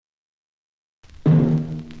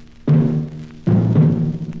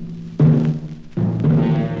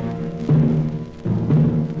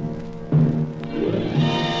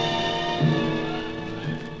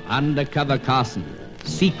Undercover Carson,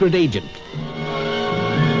 secret agent.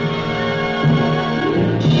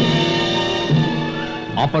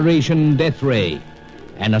 Operation Death Ray,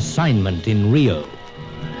 an assignment in Rio.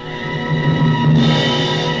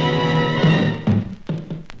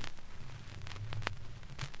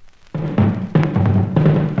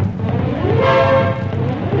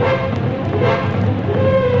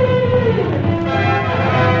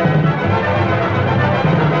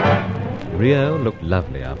 Rio looked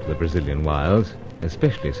lovely after the Brazilian wilds,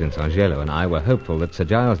 especially since Angelo and I were hopeful that Sir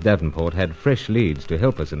Giles Davenport had fresh leads to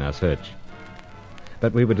help us in our search.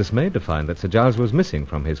 But we were dismayed to find that Sir Giles was missing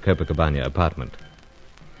from his Copacabana apartment.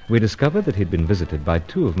 We discovered that he'd been visited by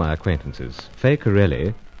two of my acquaintances, Fay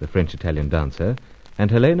Corelli, the French-Italian dancer, and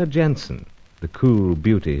Helena Jansen, the cool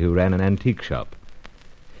beauty who ran an antique shop.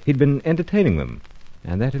 He'd been entertaining them,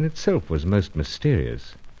 and that in itself was most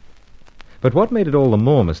mysterious. But what made it all the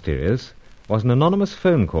more mysterious was an anonymous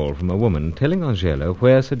phone call from a woman telling Angelo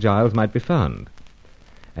where Sir Giles might be found.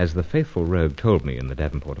 As the faithful rogue told me in the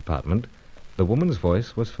Davenport apartment, the woman's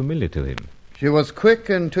voice was familiar to him. She was quick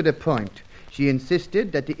and to the point. She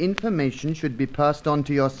insisted that the information should be passed on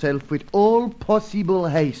to yourself with all possible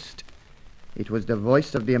haste. It was the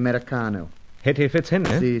voice of the Americano. Hetty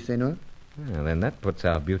Fitzhenry? Si, senor. Well, then that puts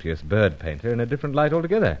our beauteous bird painter in a different light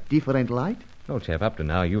altogether. Different light? Old chap, up to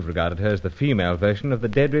now you've regarded her as the female version of the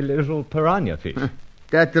deadly little piranha fish.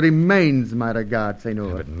 That remains my regard,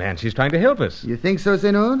 senor. But, man, she's trying to help us. You think so,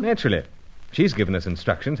 senor? Naturally. She's given us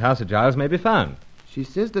instructions how Sir Giles may be found. She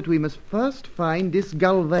says that we must first find this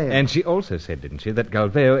Galveo. And she also said, didn't she, that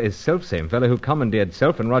Galveo is self-same fellow who commandeered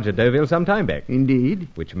self and Roger Deauville some time back. Indeed.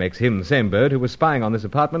 Which makes him the same bird who was spying on this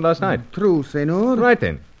apartment last night. True, senor. Right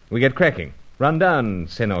then. We get cracking. Run down,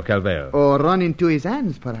 Senor Galveo. Or run into his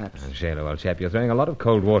hands, perhaps. Angelo, old chap, you're throwing a lot of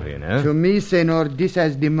cold water, you know. To me, senor, this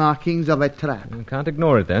has the markings of a trap. You can't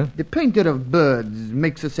ignore it, though. The painter of birds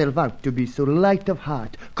makes herself out to be so light of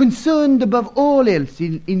heart, concerned above all else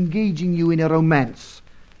in engaging you in a romance.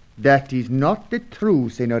 That is not the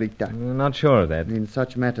truth, senorita. I'm not sure of that. In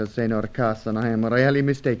such matters, Senor Carson, I am rarely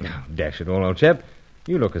mistaken. Oh, dash it all, old chap.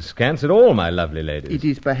 You look askance at all my lovely ladies. It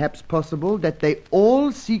is perhaps possible that they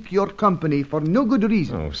all seek your company for no good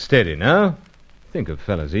reason. Oh, steady now. Think of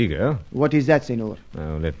fella's ego. What is that, senor?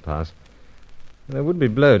 Oh, let it pass. It would be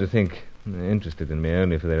blow to think they're interested in me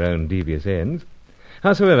only for their own devious ends.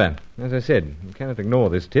 Howsoever, as I said, you cannot ignore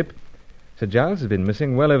this tip. Sir Giles has been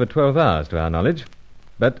missing well over 12 hours, to our knowledge.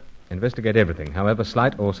 But investigate everything, however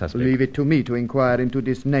slight or suspect. Leave it to me to inquire into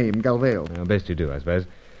this name, Galveo. Well, best you do, I suppose.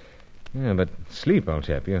 Yeah, but sleep, old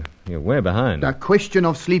chap. You're way behind. The question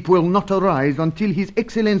of sleep will not arise until His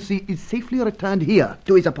Excellency is safely returned here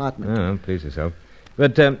to his apartment. Oh, please yourself.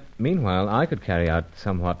 But meanwhile, I could carry out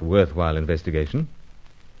somewhat worthwhile investigation.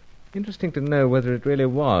 Interesting to know whether it really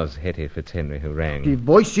was Hetty Fitzhenry who rang. The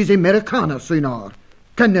voice is Americana, senor.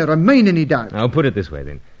 Can there remain any doubt? I'll put it this way,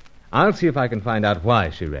 then. I'll see if I can find out why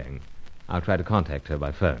she rang. I'll try to contact her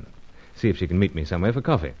by phone. See if she can meet me somewhere for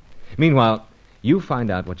coffee. Meanwhile, you find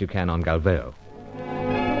out what you can on Galveo.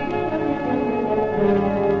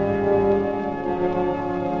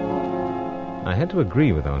 I had to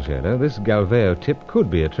agree with Angelo. This Galveo tip could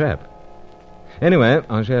be a trap. Anyway,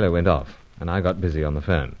 Angelo went off, and I got busy on the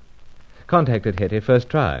phone. Contacted Hetty first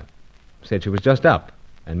try. Said she was just up,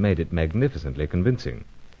 and made it magnificently convincing.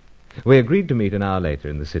 We agreed to meet an hour later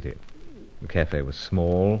in the city. The cafe was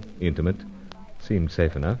small, intimate, seemed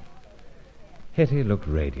safe enough. Hetty looked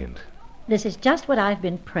radiant. This is just what I've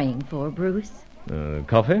been praying for, Bruce.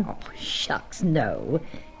 Coffee? Oh, shucks, no.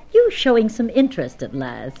 You showing some interest at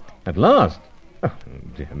last. At last? Oh,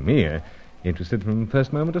 dear me, interested from the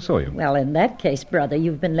first moment I saw you. Well, in that case, brother,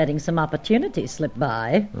 you've been letting some opportunities slip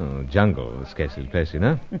by. Oh, jungle is scarcely the place, you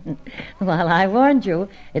know. Well, I warned you.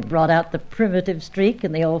 It brought out the primitive streak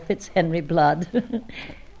in the old Fitzhenry blood.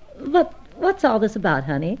 But what's all this about,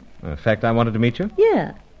 honey? The fact I wanted to meet you?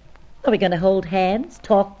 Yeah. Are we going to hold hands,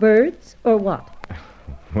 talk birds, or what?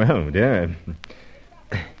 Well, dear,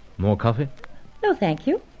 more coffee? No, thank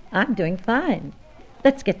you. I'm doing fine.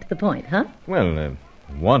 Let's get to the point, huh? Well,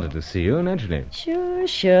 wanted to see you, naturally.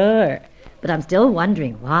 Sure. But I'm still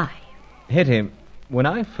wondering why. Hetty, when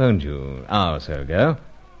I phoned you an hour or so ago,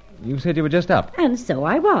 you said you were just up. And so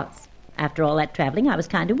I was. After all that traveling, I was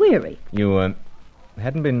kind of weary. You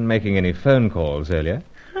hadn't been making any phone calls earlier?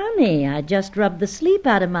 Honey, I just rubbed the sleep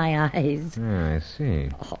out of my eyes. I see.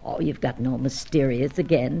 Oh, you've gotten all mysterious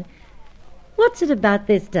again. What's it about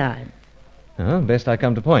this time? Oh, best I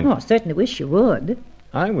come to point. Oh, I certainly wish you would.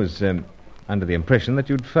 I was under the impression that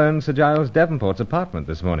you'd phoned Sir Giles Davenport's apartment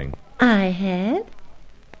this morning. I had?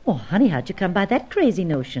 Oh, honey, how'd you come by that crazy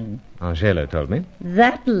notion? Angelo told me.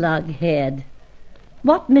 That lughead.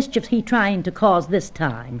 What mischief's he trying to cause this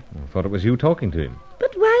time? I thought it was you talking to him.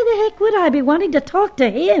 But why the heck would I be wanting to talk to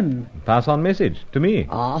him? Pass on message to me.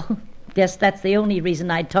 Oh, guess that's the only reason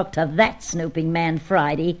I'd talk to that snooping man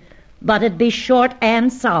Friday. But it'd be short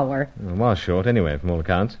and sour. It was short anyway, from all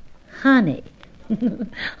accounts. Honey.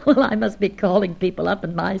 Well, I must be calling people up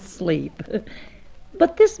in my sleep.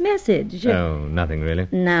 But this message... Oh, nothing really.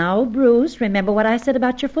 Now, Bruce, remember what I said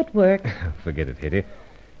about your footwork. Forget it, Hetty.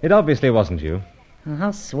 It obviously wasn't you.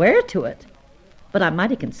 I'll swear to it. But I'm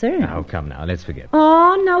mighty concerned. Oh, come now, let's forget.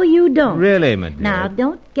 Oh, no, you don't. Really, my dear? Now,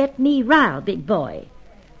 don't get me riled, big boy.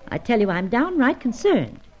 I tell you, I'm downright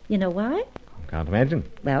concerned. You know why? Can't imagine.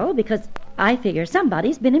 Well, because I figure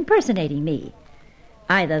somebody's been impersonating me.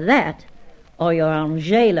 Either that, or your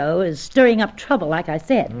Angelo is stirring up trouble, like I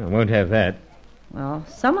said. I won't have that. Well,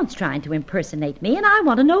 someone's trying to impersonate me, and I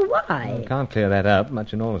want to know why. I can't clear that up,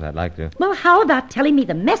 much and all as I'd like to. Well, how about telling me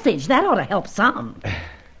the message? That ought to help some.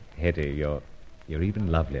 Hetty, you're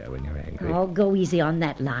even lovelier when you're angry. Oh, go easy on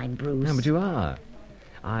that line, Bruce. No, but you are.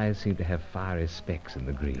 Eyes seem to have fiery specks in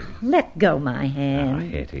the green. Let go my Oh,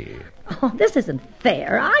 hand. Hetty. Oh, this isn't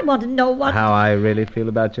fair. I want to know what... How I really feel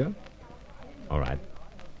about you? All right.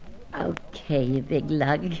 Okay, you big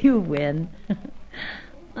lug, you win.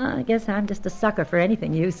 I guess I'm just a sucker for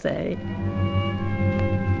anything you say.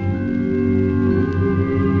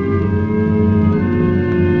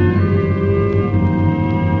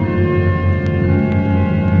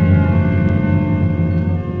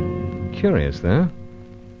 Curious, though.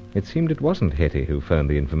 It seemed it wasn't Hetty who phoned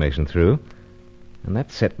the information through, and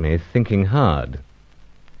that set me thinking hard.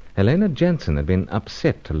 Helena Jensen had been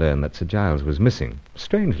upset to learn that Sir Giles was missing.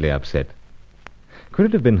 Strangely upset. Could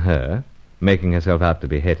it have been her, making herself out to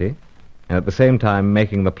be Hetty, and at the same time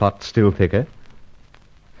making the plot still thicker?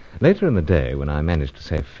 Later in the day, when I managed to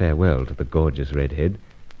say farewell to the gorgeous redhead,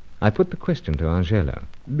 I put the question to Angelo.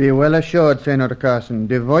 Be well assured, Senor Carson,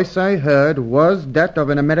 the voice I heard was that of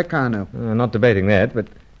an Americano. Not debating that, but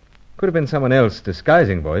could have been someone else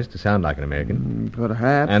disguising voice to sound like an American.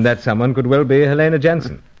 Perhaps. And that someone could well be Helena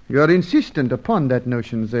Jensen. You're insistent upon that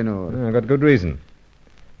notion, Senor. I've got good reason.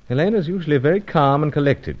 Helena's usually very calm and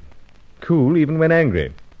collected. Cool even when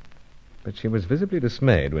angry. But she was visibly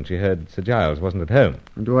dismayed when she heard Sir Giles wasn't at home.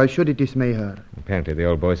 And why should it dismay her? Apparently the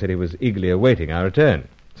old boy said he was eagerly awaiting our return.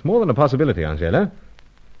 It's more than a possibility, Angelo.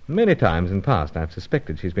 Many times in past I've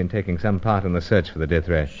suspected she's been taking some part in the search for the death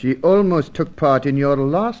ray. She almost took part in your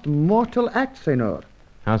last mortal act, Senor.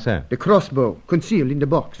 How so? The crossbow, concealed in the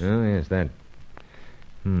box. Oh, yes, that.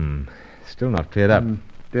 Still not cleared up.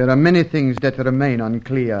 There are many things that remain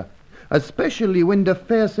unclear, especially when the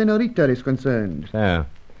fair senorita is concerned. So.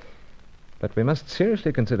 But we must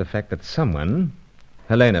seriously consider the fact that someone,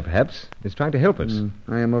 Helena perhaps, is trying to help us.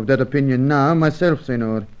 I am of that opinion now, myself,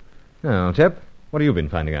 Senor. Now, old chap, what have you been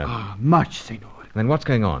finding out? Much, Senor. Then what's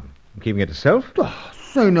going on? Keeping it to self?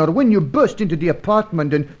 Senor, when you burst into the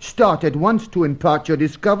apartment and start at once to impart your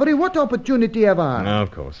discovery, what opportunity have I? No,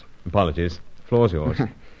 of course. Apologies. The floor's yours.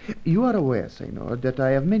 You are aware, Senor, that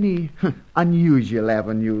I have many unusual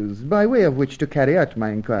avenues by way of which to carry out my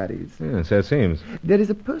inquiries. Yeah, so it seems. There is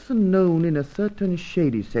a person known in a certain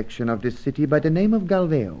shady section of this city by the name of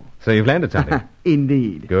Galveo. So you've landed something?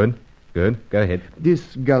 Indeed. Good. Go ahead.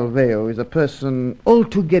 This Galveo is a person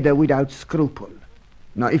altogether without scruple.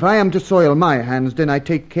 Now, if I am to soil my hands, then I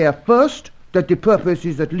take care first that the purpose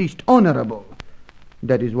is at least honorable.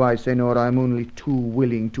 That is why, Senor, I am only too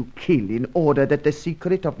willing to kill in order that the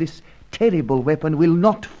secret of this terrible weapon will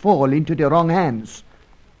not fall into the wrong hands.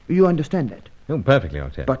 You understand that? Oh, perfectly,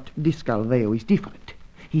 old chap. But this Galveo is different.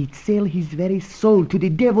 He'd sell his very soul to the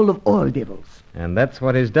devil of all devils. And that's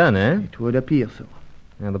what he's done, eh? It would appear so.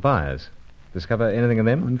 Now, the buyers. Discover anything of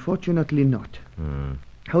them? Unfortunately not.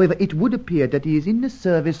 However, it would appear that he is in the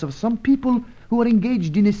service of some people who are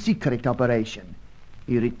engaged in a secret operation.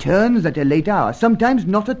 He returns at a late hour, sometimes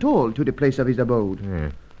not at all, to the place of his abode. Yeah.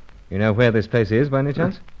 You know where this place is, by any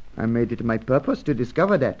chance? I made it my purpose to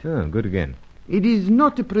discover that. Oh, good again. It is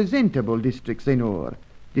not a presentable district, Senor.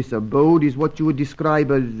 This abode is what you would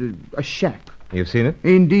describe as a shack. You've seen it?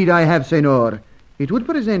 Indeed I have, Senor. It would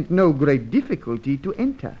present no great difficulty to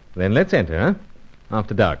enter. Then let's enter, huh?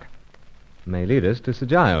 After dark. May lead us to Sir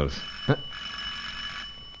Giles.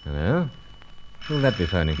 Hello? Who'll that be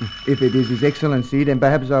phoning? If it is His Excellency, then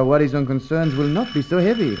perhaps our worries and concerns will not be so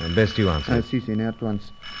heavy. Best you answer. Si, Senor, at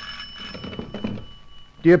once.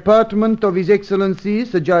 The apartment of His Excellency,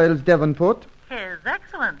 Sir Giles Davenport. His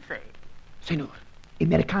Excellency. Senor,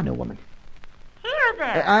 Americano woman. Here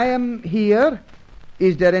there. I am here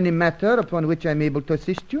Is there any matter upon which I'm able to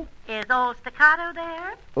assist you? Is old Staccato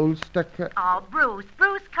there? Old Staccato? Oh, Bruce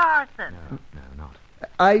Carson. No, not.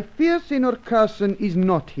 I fear Senor Carson is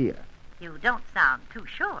not here. You don't sound too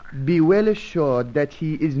sure. Be well assured that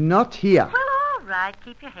he is not here. Well, all right,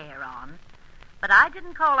 keep your hair on. But I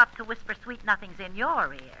didn't call up to whisper sweet nothings in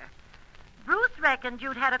your ear. Bruce reckoned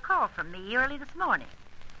you'd had a call from me early this morning.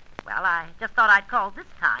 Well, I just thought I'd call this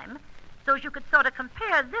time so you could sort of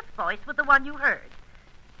compare this voice with the one you heard.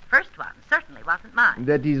 First one certainly wasn't mine.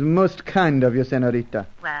 That is most kind of you, Senorita.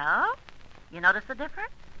 Well, you notice the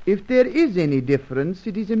difference? If there is any difference,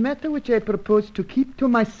 it is a matter which I propose to keep to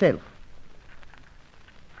myself.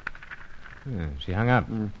 She hung up.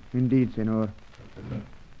 Indeed, Senor.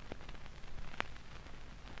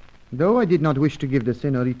 Though I did not wish to give the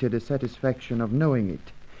Senorita the satisfaction of knowing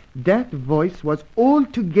it, that voice was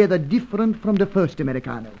altogether different from the first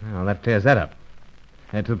Americano. Well, that clears that up.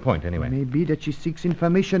 To the point, anyway. It may be that she seeks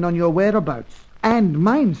information on your whereabouts. And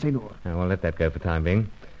mine, Senor. We'll let that go for time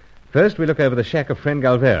being. First, we look over the shack of friend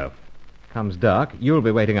Galvero. Comes dark, you'll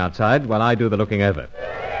be waiting outside while I do the looking over.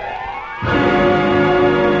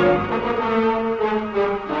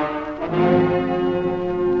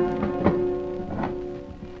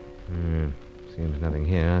 Seems nothing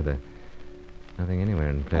here either. Nothing anywhere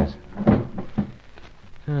in the place.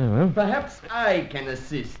 Oh, well. Perhaps I can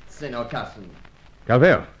assist, Senor Carson.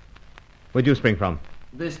 Galvero, where'd you spring from?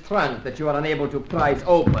 This trunk that you are unable to prise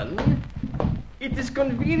open, it is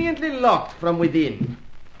conveniently locked from within.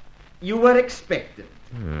 You were expected.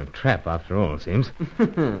 Trap, after all, seems.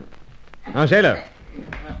 Angelo!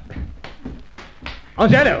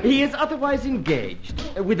 Angelo! He is otherwise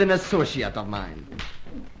engaged with an associate of mine.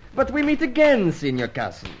 But we meet again, Senor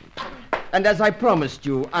Carson. And as I promised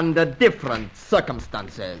you, under different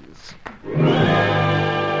circumstances.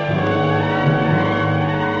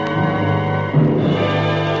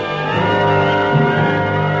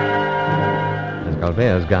 As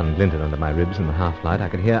Galvero's gun glinted under my ribs in the half-light, I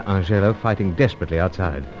could hear Angelo fighting desperately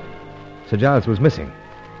outside. Sir Giles was missing,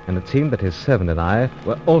 and it seemed that his servant and I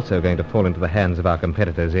were also going to fall into the hands of our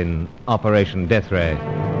competitors in Operation Death Ray.